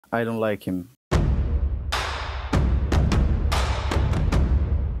I don't like him.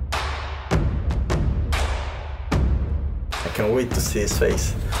 I can't wait to see his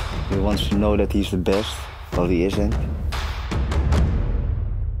face. He wants to know that he's the best, but he isn't.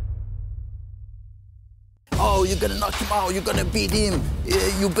 Oh, you're gonna knock him out, you're gonna beat him.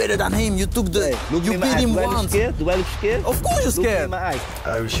 You're better than him, you took the... Hey, you beat him once. Do I look scared? Of course you're scared. Look me in my eyes.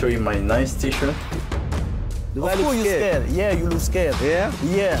 I will show you my nice t-shirt. Do I Of look course you're scared? scared. Yeah, you look scared. Yeah?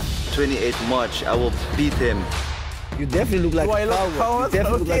 Yeah. 28th March, I will beat him. You definitely look like Do I a look coward. coward? You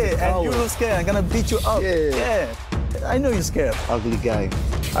definitely Okay, look like a and you coward. look scared. I'm gonna beat you up. Yeah. I know you're scared. Ugly guy.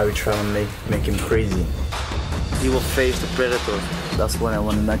 I will try and make him crazy. He will face the predator. That's when I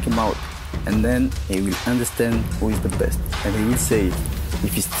want to knock him out. And then he will understand who is the best. And he will say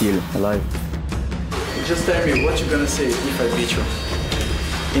if he's still alive. Just tell me what you're gonna say if I beat you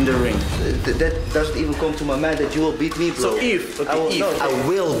in the ring. That doesn't even come to my mind that you will beat me, bro. So if, okay, I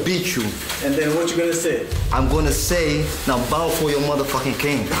will beat you. And then what you gonna say? I'm gonna say, now bow for your motherfucking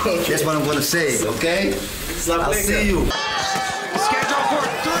king. Okay. That's what I'm gonna say, okay? I'll see you. Scheduled for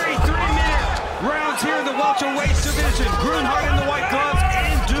three-minute rounds here in the Welterweight Division. Groenhart in the white gloves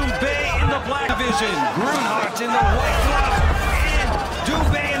and Doumbe in the black division. Groenhart in the white gloves and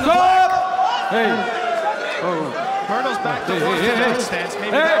Doumbe in the black. Hey. Murthel's back to orthodox stance.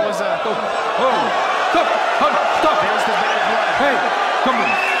 Maybe that was a... Stop. There's the bad blood. Hey, come on.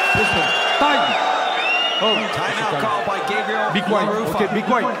 Listen. Time. Oh, Timeout call by Gabriel. be quiet. Marufa. Okay, be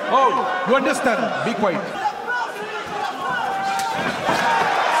quiet. Oh, you understand? Be quiet.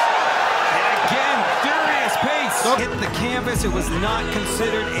 And again, furious pace. Hit the canvas. It was not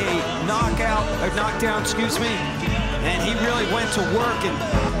considered a knockdown, excuse me. And he really went to work, and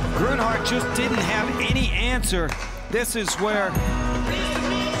Groenhart just didn't have any answer. This is where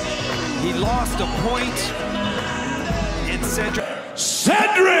he lost a point. And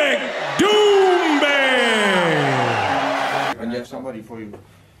Cedric Doumbe! And you have somebody for you.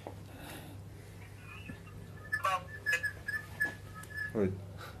 Wait.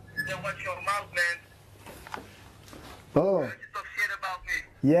 Then watch your mouth, man. Oh, You talk shit about me.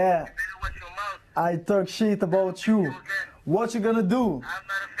 yeah. You better watch your mouth. I talk shit about you. What you gonna do? I'm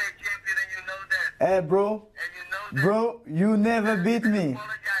not a fake champion and you know that. Hey, bro. And you know that. Bro, you never beat me.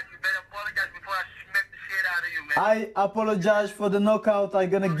 Apologize. You better apologize before I smack the shit out of you, man. I apologize for the knockout I'm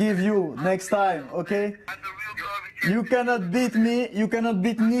gonna give you next time, okay? I'm the real glory champion. You cannot beat me, you cannot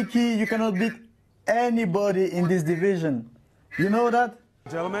beat Nikki, you cannot beat anybody in this division. You know that?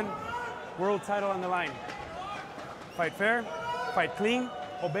 Gentlemen, world title on the line. Fight fair, fight clean,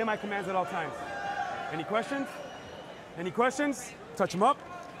 obey my commands at all times. Any questions? Any questions? Touch them up.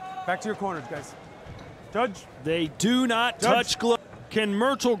 Back to your corners, guys. Judge? They do not touch gloves. Can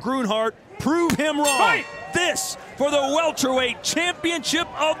Murthel Groenhart prove him wrong? Fight! This for the Welterweight Championship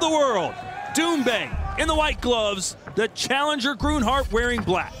of the World. Doumbe in the white gloves, the challenger Groenhart wearing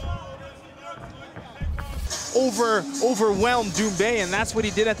black. Overwhelmed Doumbe, and that's what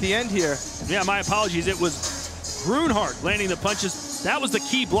he did at the end here. Yeah, my apologies. It was Groenhart landing the punches. That was the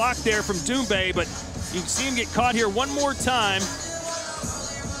key block there from Doumbe, but you can see him get caught here one more time.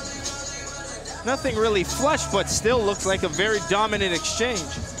 Nothing really flush, but still looks like a very dominant exchange.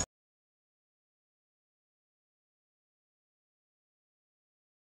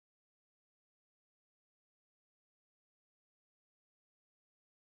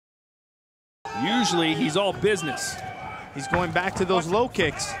 Usually he's all business. He's going back to those low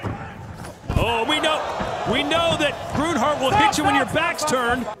kicks. Oh, we know that Groenhart will hit you when your back's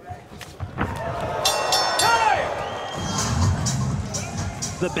turned.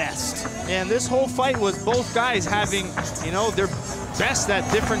 The best. And this whole fight was both guys having, you know, their best at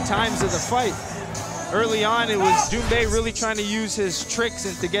different times of the fight. Early on, it was Doumbe really trying to use his tricks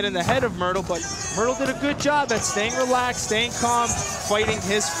and to get in the head of Murthel, but Murthel did a good job at staying relaxed, staying calm, fighting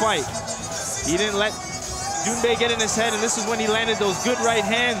his fight. He didn't let Doumbe get in his head, and this is when he landed those good right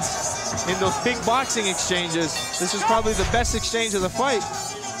hands in those big boxing exchanges. This was probably the best exchange of the fight.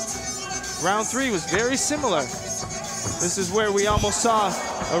 Round 3 was very similar. This is where we almost saw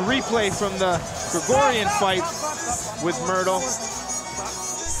a replay from the Gregorian fight with Murthel.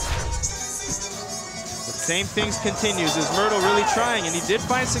 The same things continues. Is Murthel really trying? And he did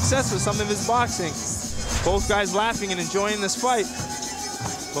find success with some of his boxing. Both guys laughing and enjoying this fight.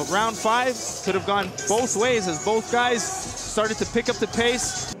 But round 5 could have gone both ways as both guys started to pick up the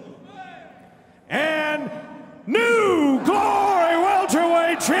pace. And new glory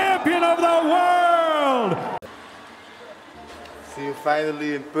welterweight champion of the world! See you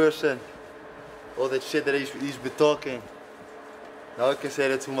finally in person. All that shit that he's been talking. Now I can say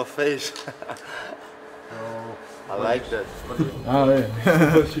that to my face. So, I like that. Ah ouais.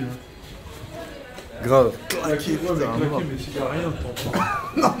 Grave. Claqué, ouais, mais claqué, mais s'il y a rien,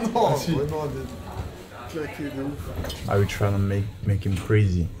 Non, vraiment, claqué de ouf. I will try to make him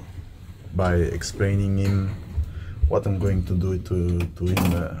crazy by explaining him what I'm going to do to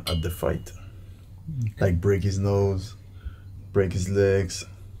him at the fight. Like break his nose, break his legs,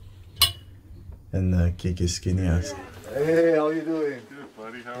 and kick his skinny ass. Hey, how you doing? Good,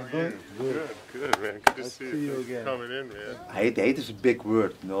 buddy. How are you? Good, man. Good to see you again. Coming in, man. Hate is a big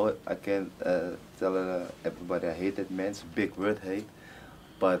word, you know. I can tell everybody I hate that man. It's a big word, hate.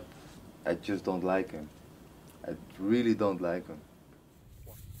 But I just don't like him. I really don't like him.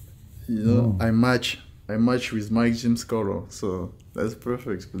 You know, I match with Mike Jim Scoro, so that's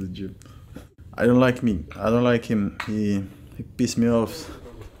perfect for the gym. I don't like me. I don't like him. He pissed me off.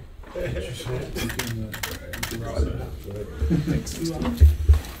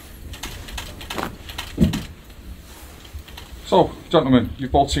 So, gentlemen,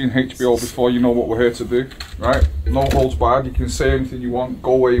 you've both seen HBO before, you know what we're here to do, right? No holds barred, you can say anything you want,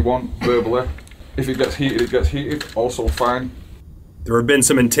 go where you want, verbally. If it gets heated, it gets heated, also fine. There have been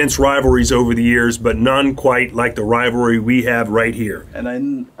some intense rivalries over the years, but none quite like the rivalry we have right here. And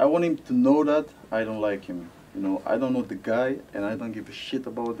I want him to know that I don't like him. You know, I don't know the guy, and I don't give a shit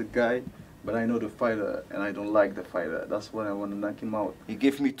about the guy, but I know the fighter, and I don't like the fighter. That's why I want to knock him out. He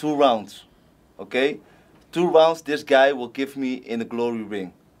gave me 2 rounds, okay? 2 rounds this guy will give me in the glory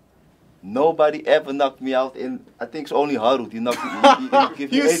ring. Nobody ever knocked me out in, I think it's only Harut. He knocked me, he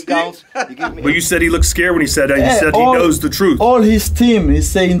gave me 8 counts. He gave me But you said he looked scared when he said that. You said he knows the truth. All his team is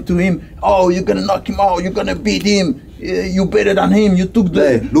saying to him, oh, you're going to knock him out, you're going to beat him. You better than him, you took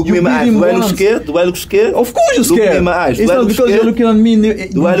the... Hey, look me in my eyes, do I look scared? Do I look scared? Of course you're scared. Look me in my eyes, it's not because you're looking at me in the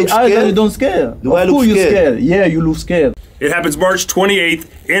eyes that you don't scare. Do I look you're scared. Yeah, you look scared. It happens March 28th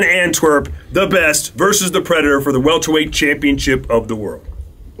in Antwerp. The Best versus the Predator for the Welterweight Championship of the World.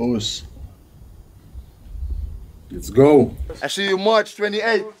 Us. Let's go. I see you March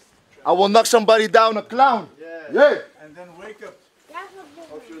 28th. I will knock somebody down, a clown. Yeah. And then wake up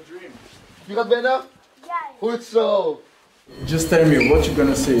of your dream. You got better? Goed zo. Just tell me what you're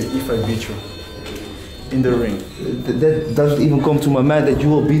gonna say if I beat you in the ring. That doesn't even come to my mind that you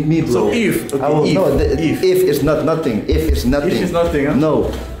will beat me, bro. So if, okay, if is not nothing. If is nothing. If is nothing, huh?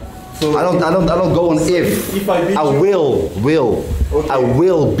 No. So I don't go on if. If I beat I will. Okay. I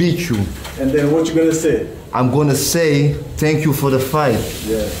will beat you. And then what you gonna say? I'm gonna say thank you for the fight.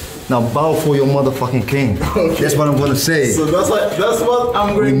 Yeah. Now bow for your motherfucking king. Okay. That's what I'm gonna say. So that's what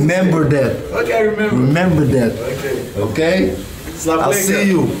I'm going remember to say. That. Okay, I remember. Remember that. Okay. Okay? I'll see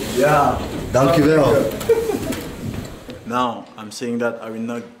you. Yeah. Dankjewel. Now I'm saying that I will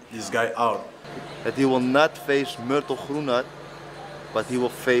knock this guy out. That he will not face Murthel Groenhart, but he will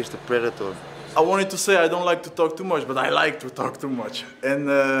face the Predator. I wanted to say I don't like to talk too much, but I like to talk too much. And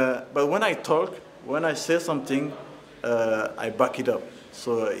but when I talk, when I say something, I back it up.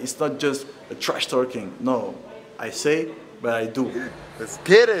 So it's not just a trash talking. No, I say, but I do. Let's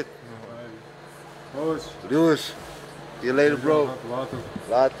get it. Does. See you later, bro.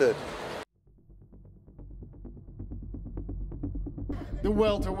 Later. The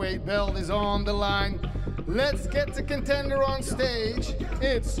welterweight belt is on the line. Let's get the contender on stage.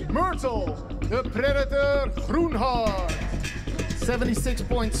 It's Murthel, the Predator Groenhart.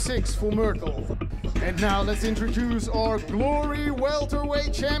 76.6 for Murthel. And now let's introduce our glory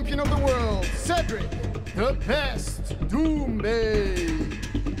welterweight champion of the world, Cedric, the Best Doumbe.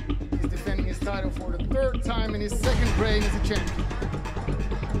 He's defending his title for the 3rd time in his 2nd reign as a champion.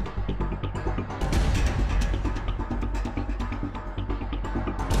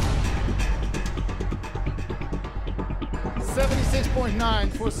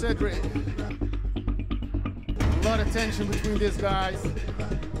 .9 for Cedric. A lot of tension between these guys.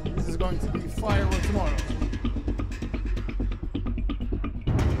 This is going to be fireworks tomorrow.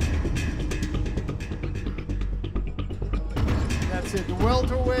 That's it. The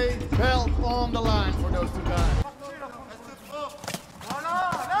welterweight belt on the line for those 2 guys.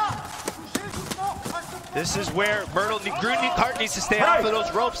 This is where Groenhart needs to stay off of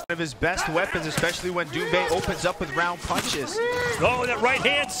those ropes. One of his best weapons, especially when Doumbe opens up with round punches. Oh, that right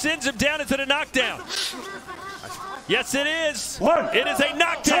hand sends him down into the knockdown. Yes, it is. It is a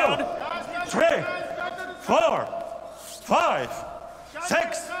knockdown. 2, 3, 4, 5,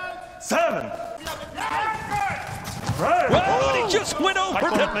 6, 7. Whoa, he just went over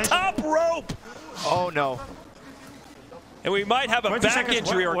the top rope. Oh, no. And we might have a back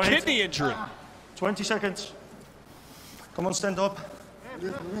injury or kidney injury. 20 seconds. Come on, stand up.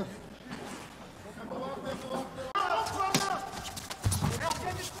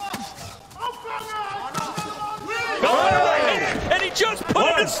 just put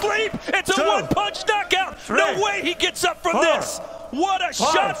him to sleep. It's a one-punch knockout. No way he gets up from this. What a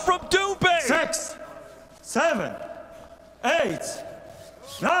shot from Doumbe. 6, 7, 8,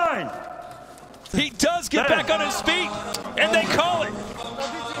 9. He does get back on his feet, and they call it.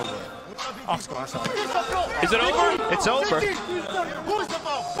 Is it over? It's over.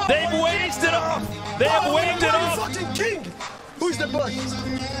 They've waved it off. They have waved it off. Who's the boss?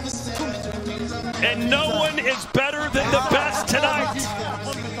 And no one is better than the best tonight.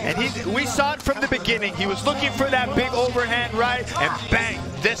 And we saw it from the beginning. He was looking for that big overhand right, and bang,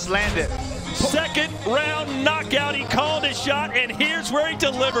 this landed. Second round knockout. He called his shot, and here's where he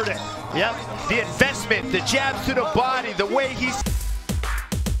delivered it. Yep, the investment, the jabs to the body, the way he's